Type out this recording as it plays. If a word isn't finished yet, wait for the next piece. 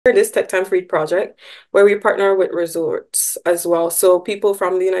this Tech Time Free project where we partner with resorts as well. So people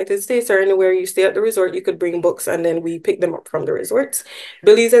from the United States or anywhere you stay at the resort, you could bring books and then we pick them up from the resorts.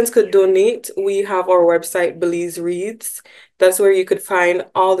 Belizeans could donate. We have our website, Belize Reads. That's where you could find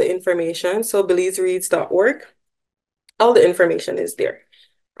all the information. So belizereads.org, all the information is there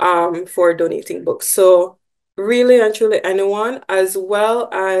for donating books. So really and truly anyone, as well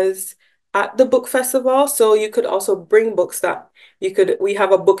as at the book festival. So you could also bring books that we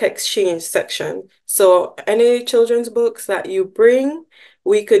have a book exchange section. So any children's books that you bring,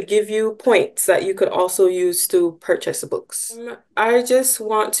 we could give you points that you could also use to purchase books. I just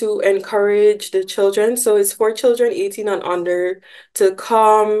want to encourage the children. So it's for children 18 and under to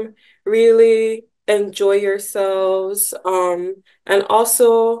come really enjoy yourselves. And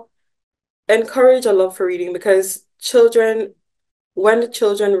also encourage a love for reading because children, when the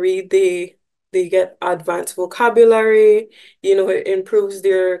children read, they get advanced vocabulary, it improves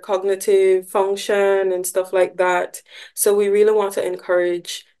their cognitive function and stuff like that. So we really want to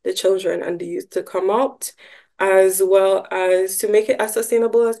encourage the children and the youth to come out as well as to make it as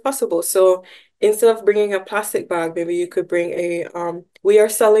sustainable as possible. So instead of bringing a plastic bag, maybe you could bring we are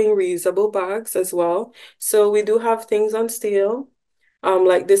selling reusable bags as well. So we do have things on sale,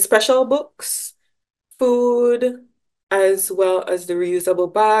 like the special books, food, as well as the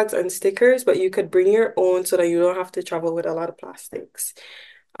reusable bags and stickers, but you could bring your own so that you don't have to travel with a lot of plastics.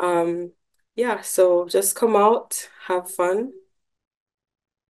 Yeah, so just come out, have fun.